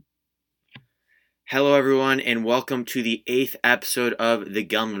Hello, everyone, and welcome to the 8th episode of the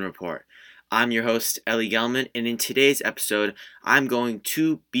Gelman Report. I'm your host, Ellie Gelman, and in today's episode, I'm going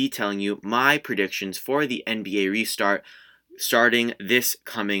to be telling you my predictions for the NBA restart starting this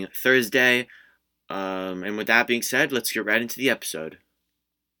coming Thursday. And with that being said, let's get right into the episode.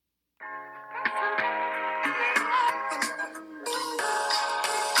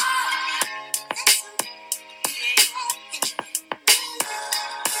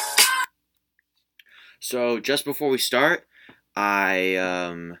 So just before we start, I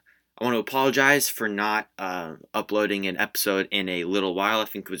want to apologize for not uploading an episode in a little while. I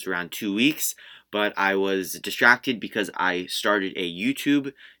think it was around 2 weeks, but I was distracted because I started a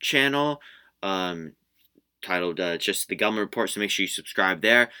YouTube channel titled just the Gelman Report. So make sure you subscribe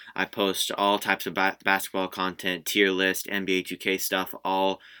there. I post all types of basketball content, tier list, NBA 2K stuff,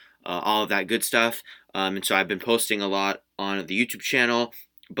 all of that good stuff. And so I've been posting a lot on the YouTube channel,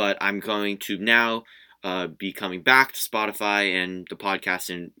 but I'm going to now be coming back to Spotify and the podcast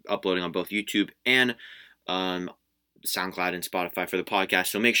and uploading on both YouTube and SoundCloud and Spotify for the podcast.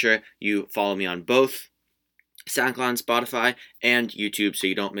 So make sure you follow me on both SoundCloud and Spotify and YouTube so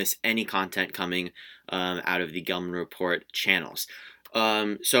you don't miss any content coming out of the Gelman Report channels.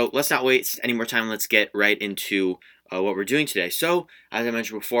 So let's not waste any more time. Let's get right into what we're doing today. So as I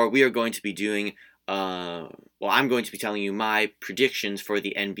mentioned before, we are going to be doing I'm going to be telling you my predictions for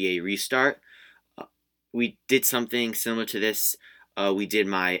the NBA restart. We did something similar to this. We did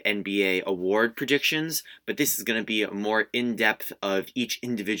my NBA award predictions, but this is going to be more in-depth of each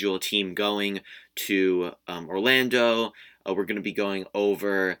individual team going to Orlando. We're going to be going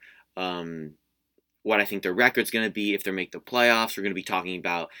over what I think their record's going to be if they make the playoffs. We're going to be talking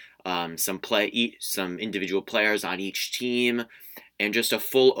about some individual players on each team, and just a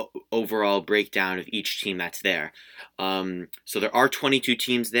full overall breakdown of each team that's there. So there are 22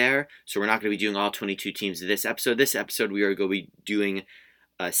 teams there, so we're not going to be doing all 22 teams this episode. This episode we are going to be doing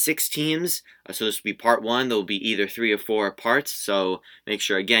 6 teams, so this will be part 1. There will be either 3 or 4 parts, so make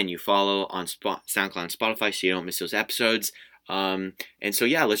sure, again, you follow on SoundCloud and Spotify so you don't miss those episodes. And so,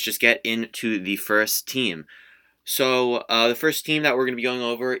 yeah, let's just get into the first team. So the first team that we're going to be going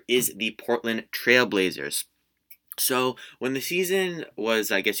over is the Portland Trail Blazers. So when the season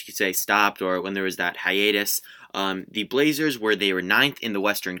was, I guess you could say, stopped, or when there was that hiatus, the Blazers were 9th in the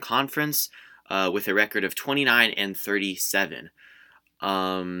Western Conference with a record of 29-37.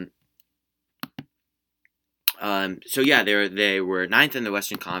 So yeah, they were 9th in the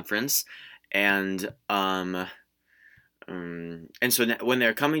Western Conference, and so when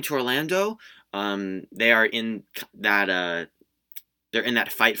they're coming to Orlando, they are in that they're in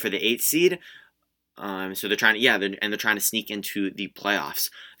that fight for the 8th seed. So they're trying to sneak into the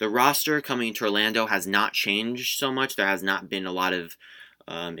playoffs. The roster coming to Orlando has not changed so much. There has not been a lot of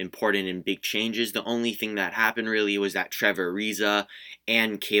important and big changes. The only thing that happened really was that Trevor Ariza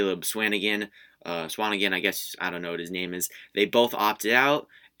and Caleb Swanigan, I guess, I don't know what his name is, they both opted out.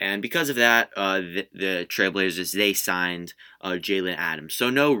 And because of that, the Trailblazers, they signed Jalen Adams.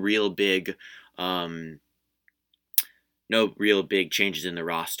 So no real big changes in the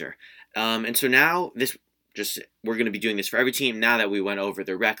roster. And so now we're going to be doing this for every team. Now that we went over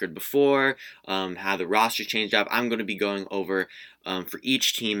the record before, how the roster changed up, I'm going to be going over for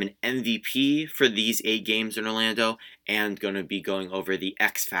each team an MVP for these 8 games in Orlando, and going to be going over the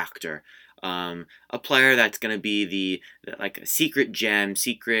X Factor. A player that's going to be like a secret gem,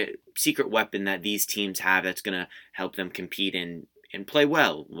 secret weapon that these teams have that's going to help them compete and play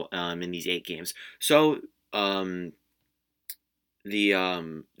well in these 8 games. So the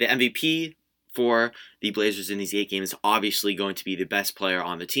MVP for the Blazers in these 8 games is obviously going to be the best player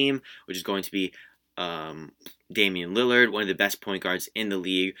on the team, which is going to be Damian Lillard, one of the best point guards in the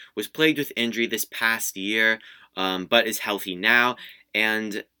league. Was plagued with injury this past year, but is healthy now.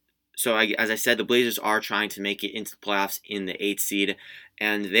 And so, as I said, the Blazers are trying to make it into the playoffs in the 8th seed,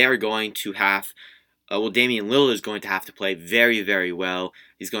 and they are going to have. Damian Lillard is going to have to play very, very well.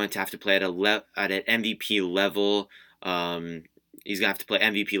 He's going to have to play at an MVP level. He's going to have to play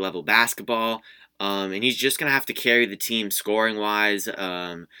MVP level basketball, and he's just going to have to carry the team scoring wise,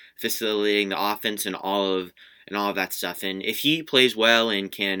 facilitating the offense, and all of that stuff. And if he plays well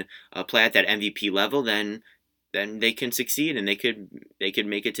and can play at that MVP level, then they can succeed and they could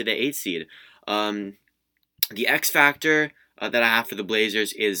make it to the 8th seed. The X factor that I have for the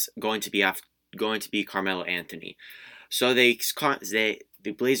Blazers is going to be Carmelo Anthony. So the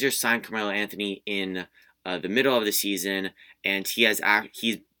Blazers signed Carmelo Anthony in the middle of the season, and he's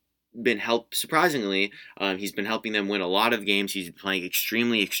been surprisingly, he's been helping them win a lot of games. He's been playing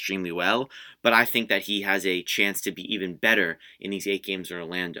extremely, extremely well, but I think that he has a chance to be even better in these 8 games in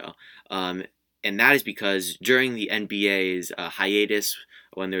Orlando. and that is because during the NBA's hiatus,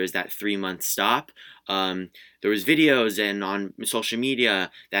 when there was that 3-month stop, there was videos and on social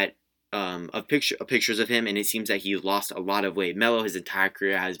media that of pictures of him, and it seems that he lost a lot of weight. Melo, his entire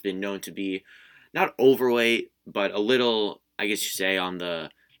career, has been known to be not overweight, but a little, I guess you say, on the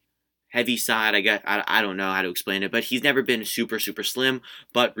heavy side. I don't know how to explain it, but he's never been super super slim.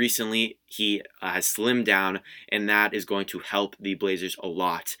 But recently he has slimmed down, and that is going to help the Blazers a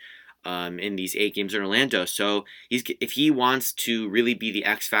lot in these 8 games in Orlando. So if he wants to really be the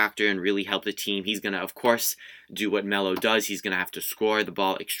X factor and really help the team, he's gonna of course do what Melo does. He's gonna have to score the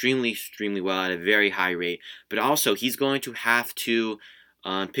ball extremely extremely well at a very high rate, but also he's going to have to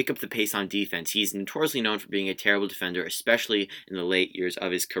pick up the pace on defense. He's notoriously known for being a terrible defender, especially in the late years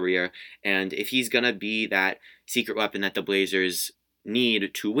of his career. And if he's going to be that secret weapon that the Blazers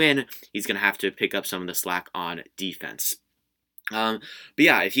need to win, he's going to have to pick up some of the slack on defense. But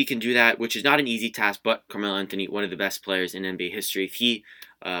yeah, if he can do that, which is not an easy task, but Carmelo Anthony, one of the best players in NBA history, if he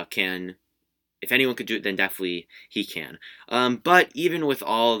can, if anyone could do it, then definitely he can. But even with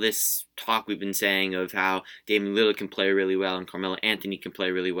all this talk we've been saying of how Damian Lillard can play really well and Carmelo Anthony can play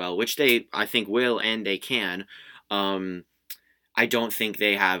really well, which they, I think, will and they can, I don't think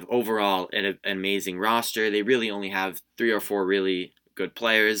they have overall an amazing roster. They really only have 3 or 4 really good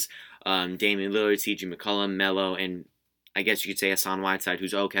players. Damian Lillard, C.J. McCollum, Melo, and I guess you could say Hassan Whiteside,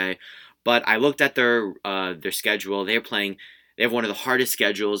 who's okay. But I looked at their schedule. They have one of the hardest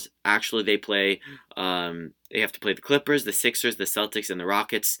schedules. Actually, they have to play the Clippers, the Sixers, the Celtics, and the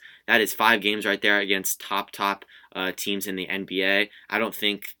Rockets. That is 5 games right there against top teams in the NBA. I don't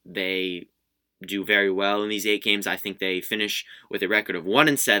think they do very well in these 8 games. I think they finish with a record of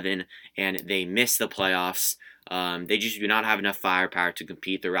 1-7, and they miss the playoffs. They just do not have enough firepower to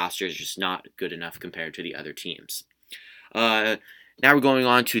compete. The roster is just not good enough compared to the other teams. Now we're going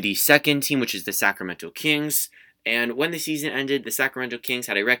on to the second team, which is the Sacramento Kings. And when the season ended, the Sacramento Kings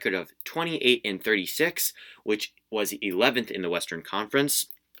had a record of 28-36, which was 11th in the Western Conference,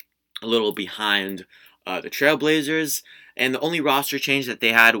 a little behind the Trailblazers. And the only roster change that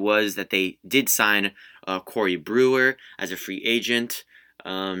they had was that they did sign Corey Brewer as a free agent.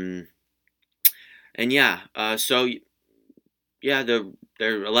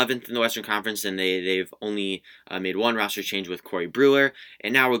 They're 11th in the Western Conference, and they've only made one roster change with Corey Brewer.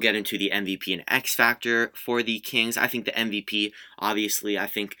 And now we'll get into the MVP and X Factor for the Kings. I think the MVP, obviously, I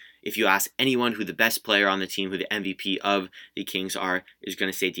think if you ask anyone who the best player on the team, who the MVP of the Kings is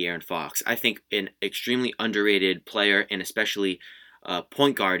going to say De'Aaron Fox. I think an extremely underrated player, and especially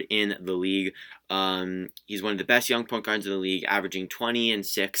point guard in the league. He's one of the best young point guards in the league, averaging 20 and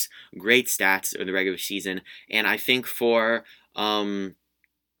 6, great stats in the regular season. And I think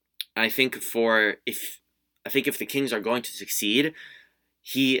if the Kings are going to succeed,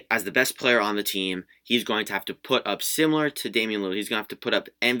 he, as the best player on the team, he's going to have to put up, similar to Damian Lillard, he's going to have to put up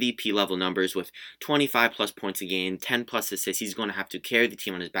MVP level numbers with 25 plus points a game, 10 plus assists. He's going to have to carry the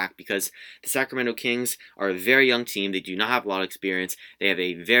team on his back because the Sacramento Kings are a very young team. They do not have a lot of experience. They have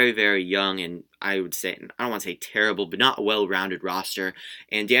a very, very young, and I don't want to say terrible, but not a well-rounded roster.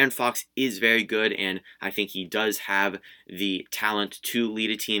 And De'Aaron Fox is very good, and I think he does have the talent to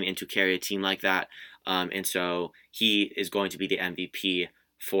lead a team and to carry a team like that. And so he is going to be the MVP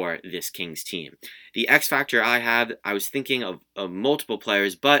for this Kings team. The X Factor I was thinking of multiple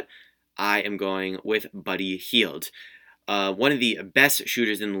players, but I am going with Buddy Hield. One of the best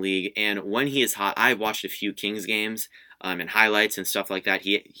shooters in the league, and when he is hot, I've watched a few Kings games and highlights and stuff like that.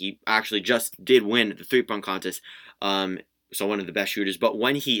 He actually just did win the 3-point contest, so one of the best shooters. But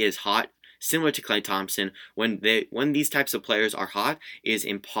when he is hot, similar to Klay Thompson, when these types of players are hot, it is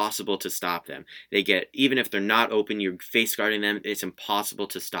impossible to stop them. Even if they're not open, you're face guarding them, it's impossible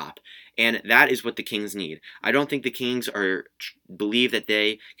to stop. And that is what the Kings need. I don't think the Kings believe that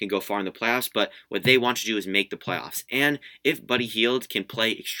they can go far in the playoffs, but what they want to do is make the playoffs. And if Buddy Hield can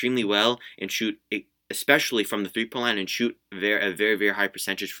play extremely well and shoot, especially from the 3-point line, and shoot a very, very high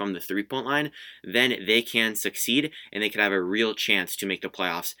percentage from the 3-point line, then they can succeed and they can have a real chance to make the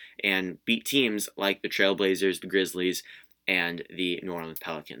playoffs and beat teams like the Trailblazers, the Grizzlies, and the New Orleans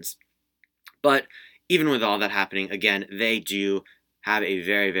Pelicans. But even with all that happening, again, they do have a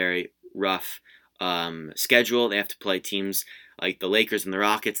very, very rough schedule. They have to play teams like the Lakers and the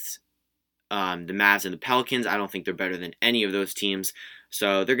Rockets, the Mavs and the Pelicans. I don't think they're better than any of those teams.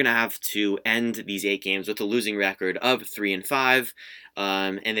 So they're going to have to end these 8 games with a losing record of 3-5,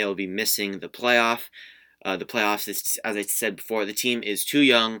 and they will be missing the playoffs, as I said before, the team is too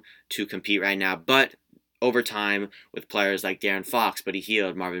young to compete right now, but over time, with players like De'Aaron Fox, Buddy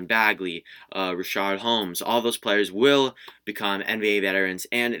Hield, Marvin Bagley, Rashard Holmes, all those players will become NBA veterans,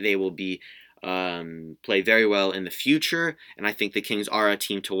 and they will be play very well in the future, and I think the Kings are a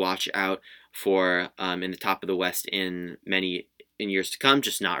team to watch out for in the top of the West in years to come,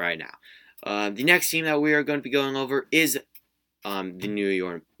 just not right now. The next team that we are going to be going over is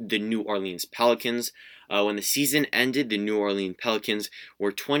the New Orleans Pelicans. When the season ended, the New Orleans Pelicans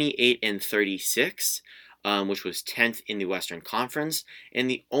were 28-36, which was 10th in the Western Conference, and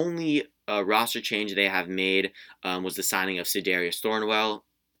the only roster change they have made was the signing of Sedarius Thornwell,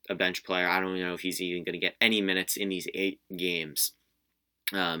 a bench player. I don't know if he's even going to get any minutes in these 8 games.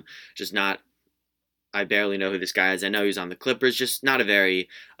 Just not. I barely know who this guy is. I know he's on the Clippers, just not a very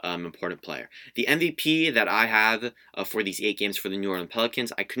important player. The MVP that I have for these 8 games for the New Orleans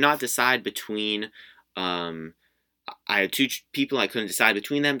Pelicans, I could not decide between. I had 2 people I couldn't decide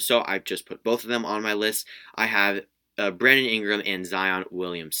between them, so I just put both of them on my list. I have Brandon Ingram and Zion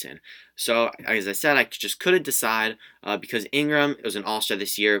Williamson. So, as I said, I just couldn't decide because Ingram was an all-star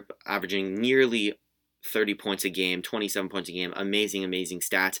this year, averaging nearly 30 points a game, 27 points a game, amazing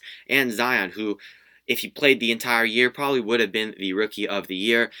stats. And Zion, who, if he played the entire year, probably would have been the Rookie of the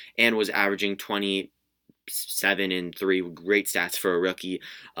Year and was averaging 27 and 3, great stats for a rookie.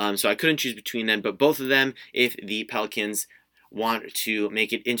 So I couldn't choose between them, but both of them, if the Pelicans want to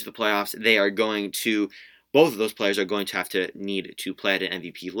make it into the playoffs, both of those players are going to need to play at an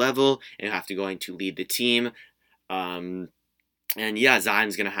MVP level and going to lead the team. And yeah,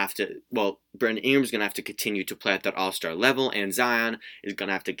 Zion's going to have to, Brandon Ingram's going to have to continue to play at that all-star level, and Zion is going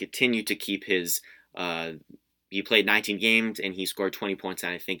to have to continue to keep his, he played 19 games and he scored 20 points,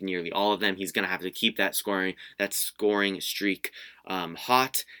 and I think nearly all of them. He's going to have to keep that scoring streak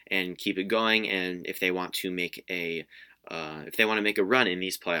hot and keep it going, and if they want to make a run in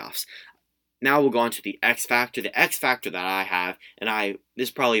these playoffs. Now we'll go on to the X Factor. The X Factor that I have, and this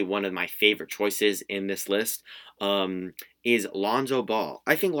is probably one of my favorite choices in this list, is Lonzo Ball.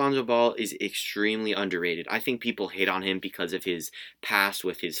 I think Lonzo Ball is extremely underrated. I think people hate on him because of his past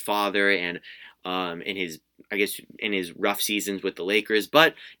with his father and in his rough seasons with the Lakers.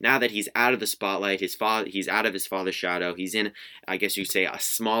 But now that he's out of the spotlight, he's out of his father's shadow. He's in, I guess you'd say, a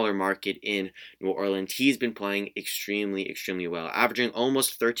smaller market in New Orleans. He's been playing extremely well, averaging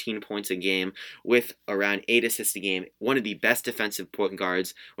almost 13 points a game with around 8 assists a game. One of the best defensive point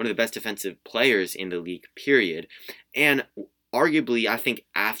guards, one of the best defensive players in the league, period. And arguably, I think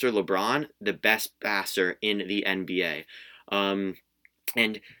after LeBron, the best passer in the NBA. And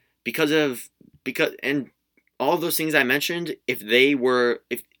all of those things I mentioned, if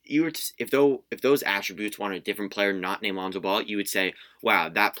those attributes were on a different player not named Lonzo Ball, you would say, wow,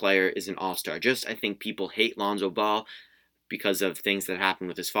 that player is an all-star. I think people hate Lonzo Ball because of things that happened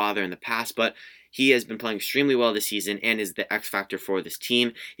with his father in the past, but he has been playing extremely well this season and is the X factor for this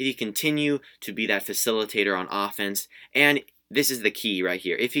team. If he continue to be that facilitator on offense, and this is the key right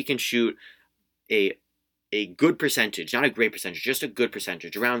here, if he can shoot a good percentage, not a great percentage, just a good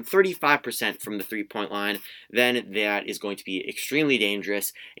percentage, around 35% from the three-point line, then that is going to be extremely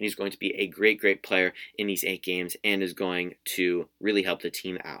dangerous, and he's going to be a great player in these 8 games and is going to really help the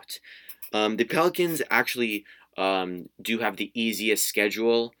team out. The Pelicans actually do have the easiest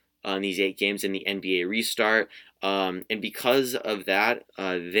schedule on these 8 games in the NBA restart, and because of that,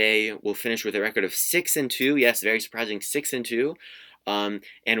 they will finish with a record of 6-2. Yes, very surprising, 6-2. And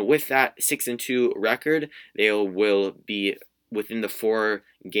with that 6-2 record, they will be within the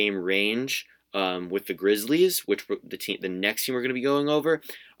 4-game range with the Grizzlies, which the next team we're going to be going over,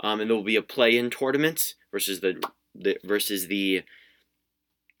 and there will be a play-in tournament versus the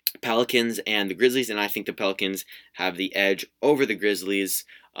Pelicans and the Grizzlies, and I think the Pelicans have the edge over the Grizzlies,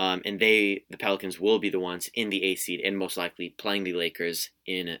 and the Pelicans will be the ones in the 8th seed and most likely playing the Lakers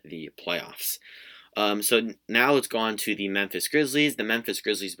in the playoffs. So now let's go on to the Memphis Grizzlies. The Memphis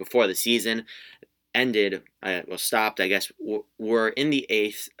Grizzlies, before the season stopped, I guess, were in the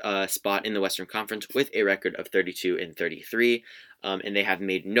 8th spot in the Western Conference with a record of 32-33. And they have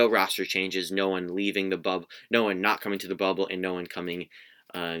made no roster changes, no one leaving the bubble, no one not coming to the bubble, and no one coming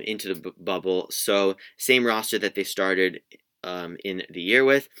into the bubble. So same roster that they started in the year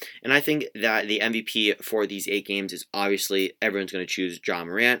with. And I think that the MVP for these 8 games is obviously everyone's going to choose Ja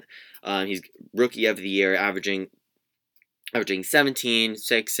Morant. He's Rookie of the Year, averaging 17,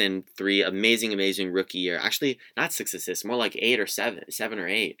 6, and 3. Amazing rookie year. Actually, not 6 assists, more like 8 or 7 or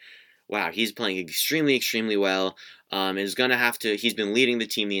 8. Wow, he's playing extremely well. He's been leading the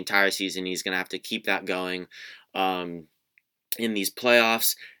team the entire season. He's going to have to keep that going in these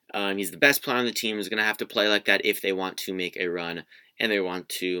playoffs. He's the best player on the team. He's going to have to play like that if they want to make a run and they want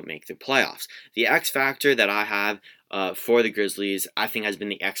to make the playoffs. The X factor that I have for the Grizzlies, I think has been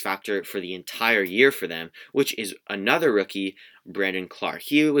the X factor for the entire year for them, which is another rookie, Brandon Clark.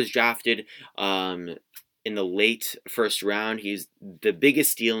 He was drafted in the late first round. He's the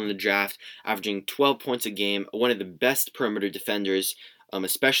biggest steal in the draft, averaging 12 points a game, one of the best perimeter defenders,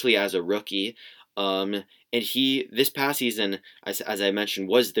 especially as a rookie. And he, this past season, as I mentioned,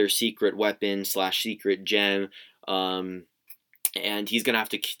 was their secret weapon / secret gem. And he's going to have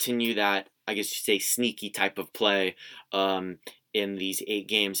to continue that, I guess you say, sneaky type of play in these 8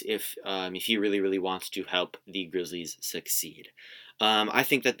 games if he really wants to help the Grizzlies succeed. I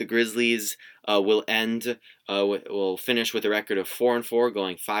think that the Grizzlies will finish with a record of 4-4,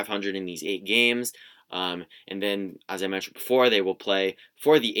 going 500 in these 8 games. And then, as I mentioned before, they will play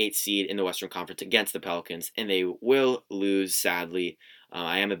for the 8th seed in the Western Conference against the Pelicans, and they will lose, sadly.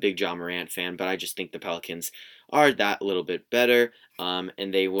 I am a big John Morant fan, but I just think the Pelicans are that little bit better,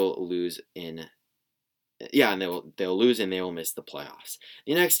 and they will lose and they'll lose and they will miss the playoffs.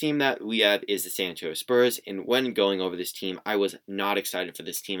 The next team that we have is the San Antonio Spurs, and when going over this team, I was not excited for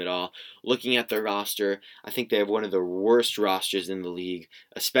this team at all. Looking at their roster, I think they have one of the worst rosters in the league,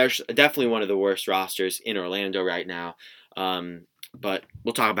 definitely one of the worst rosters in Orlando right now. But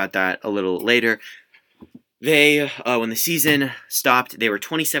we'll talk about that a little later. They, when the season stopped, they were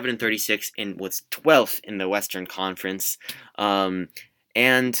 27-36 and was 12th in the Western Conference.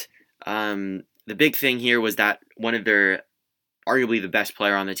 The big thing here was that one of their, arguably the best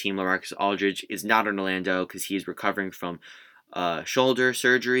player on the team, LaMarcus Aldridge, is not in Orlando because he's recovering from shoulder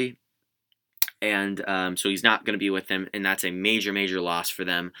surgery. And so he's not going to be with them, and that's a major loss for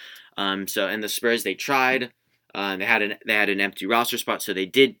them. And the Spurs, they tried. They had an empty roster spot, so they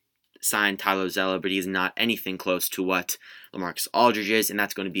did sign Tyler Zeller, but he's not anything close to what LaMarcus Aldridge is, and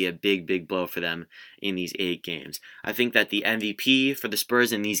that's going to be a big blow for them in these 8 games. I think that the MVP for the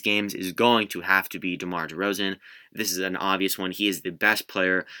Spurs in these games is going to have to be DeMar DeRozan. This is an obvious one. He is the best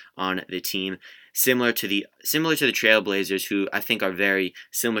player on the team. Similar to the Trailblazers, who I think are very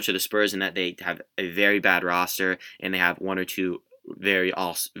similar to the Spurs in that they have a very bad roster and they have 1 or 2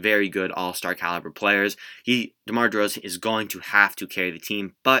 very good all-star caliber players. DeMar DeRozan is going to have to carry the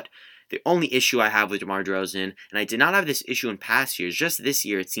team, but the only issue I have with DeMar DeRozan, and I did not have this issue in past years, just this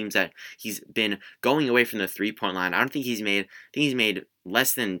year it seems that he's been going away from the three-point line. I think he's made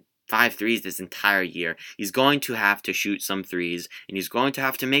less than 5 threes this entire year. He's going to have to shoot some threes, and he's going to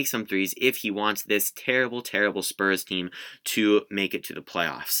have to make some threes if he wants this terrible Spurs team to make it to the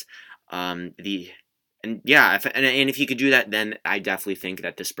playoffs. If he could do that, then I definitely think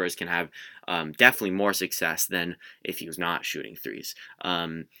that the Spurs can have definitely more success than if he was not shooting threes.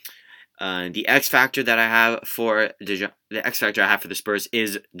 The X factor that I have for the Spurs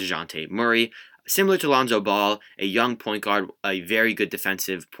is DeJounte Murray. Similar to Lonzo Ball, a young point guard, a very good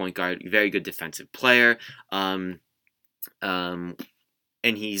defensive point guard, very good defensive player. And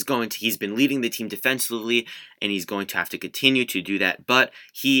he's been leading the team defensively, and he's going to have to continue to do that. But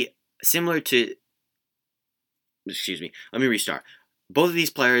let me restart. Both of these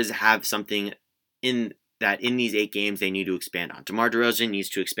players have something in these 8 games they need to expand on. DeMar DeRozan needs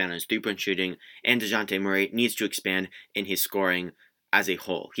to expand on his three-point shooting, and DeJounte Murray needs to expand in his scoring as a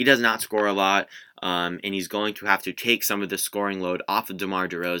whole. He does not score a lot, and he's going to have to take some of the scoring load off of DeMar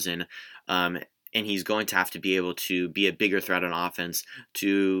DeRozan, and he's going to have to be able to be a bigger threat on offense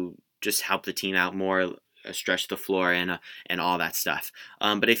to just help the team out more, stretch the floor, and all that stuff.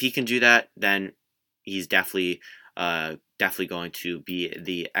 But if he can do that, then he's definitely going to be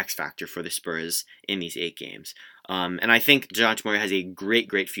the X factor for the Spurs in these 8 games. And I think DeJounte Murray has a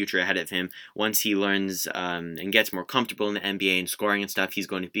great future ahead of him. Once he learns and gets more comfortable in the NBA and scoring and stuff, he's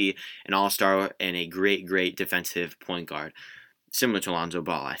going to be an all-star and a great defensive point guard, similar to Lonzo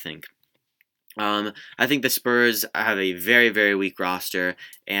Ball, I think. I think the Spurs have a very weak roster,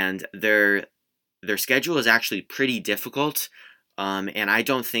 and their schedule is actually pretty difficult. And I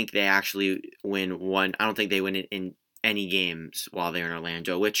don't think they actually win one. I don't think they win it in any games while they're in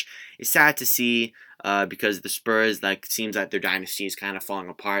Orlando, which is sad to see because the Spurs, seems like their dynasty is kind of falling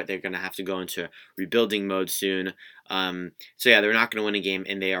apart. They're going to have to go into rebuilding mode soon. They're not going to win a game,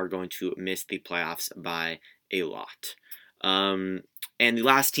 and they are going to miss the playoffs by a lot. And the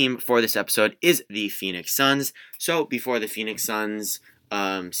last team for this episode is the Phoenix Suns. So before the Phoenix Suns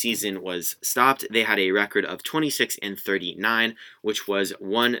season was stopped, they had a record of 26-39, which was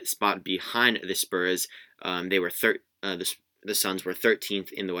 1 spot behind the Spurs. The Suns were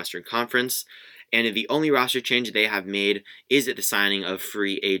 13th in the Western Conference, and the only roster change they have made is the signing of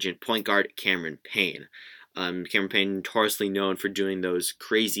free agent point guard Cameron Payne. Cameron Payne, notoriously known for doing those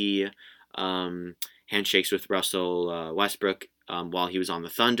crazy handshakes with Russell Westbrook while he was on the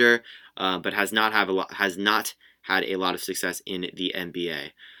Thunder, but has not had a lot of success in the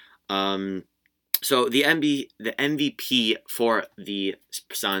NBA. So the MVP for the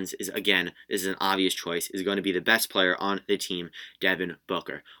Suns is an obvious choice, is going to be the best player on the team, Devin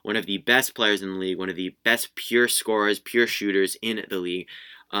Booker. One of the best players in the league, one of the best pure scorers, pure shooters in the league.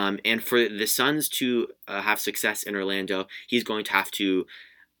 And for the Suns to have success in Orlando, he's going to have to,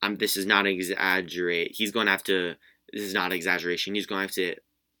 this is not exaggerate, he's going to have to, this is not exaggeration, he's going to have to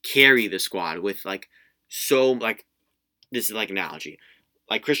carry the squad with this is like an analogy.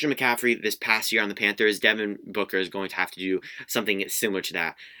 Like Christian McCaffrey this past year on the Panthers, Devin Booker is going to have to do something similar to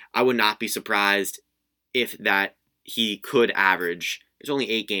that. I would not be surprised if that he could average, it's only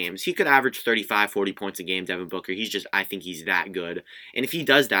 8 games, he could average 35, 40 points a game, Devin Booker. I think he's that good. And if he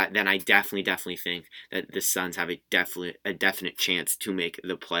does that, then I definitely think that the Suns have a definite chance to make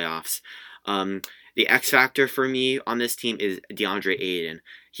the playoffs. The X factor for me on this team is DeAndre Ayton.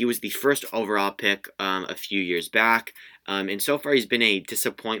 He was the first overall pick a few years back, and so far he's been a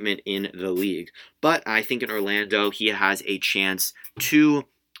disappointment in the league. But I think in Orlando he has a chance to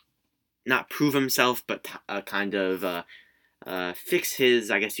not prove himself, but kind of fix his,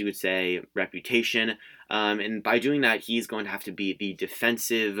 I guess you would say, reputation. And by doing that, he's going to have to be the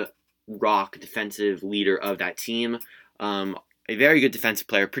defensive leader of that team. A very good defensive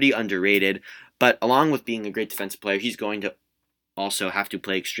player, pretty underrated. But along with being a great defensive player, he's going to also have to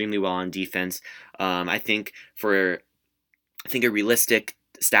play extremely well on defense. I think a realistic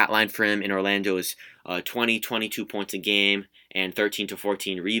stat line for him in Orlando is 22 points a game and 13 to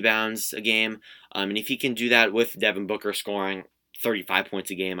 14 rebounds a game. And if he can do that with Devin Booker scoring 35 points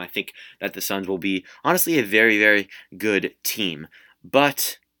a game, I think that the Suns will be honestly a very, very good team.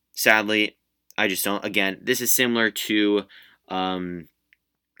 But sadly, I just don't. Again, this is similar to the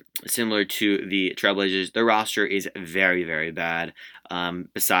Trailblazers. The roster is very, very bad,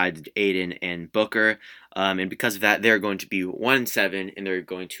 besides Aiden and Booker. And because of that, they're going to be 1-7, and they're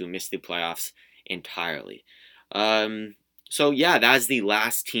going to miss the playoffs entirely. So yeah, that's the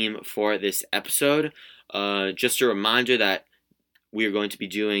last team for this episode. Just a reminder that we are going to be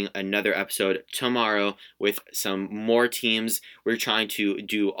doing another episode tomorrow with some more teams. We're trying to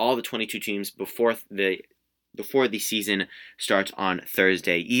do all the 22 teams before the season starts on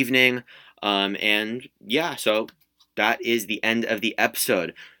Thursday evening. And yeah, so that is the end of the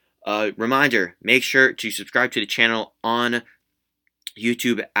episode. Reminder, make sure to subscribe to the channel on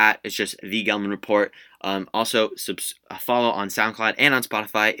YouTube it's just the Gelman Report. Also, follow on SoundCloud and on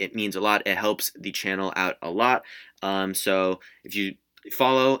Spotify. It means a lot. It helps the channel out a lot. So if you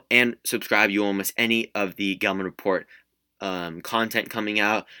follow and subscribe, you won't miss any of the Gelman Report content coming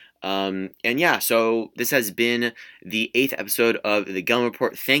out. And yeah, so this has been the 8th episode of the Gelman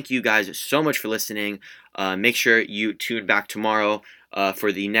Report. Thank you guys so much for listening. Make sure you tune back tomorrow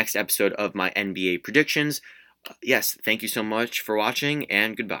for the next episode of my NBA predictions. Yes, thank you so much for watching,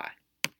 and goodbye.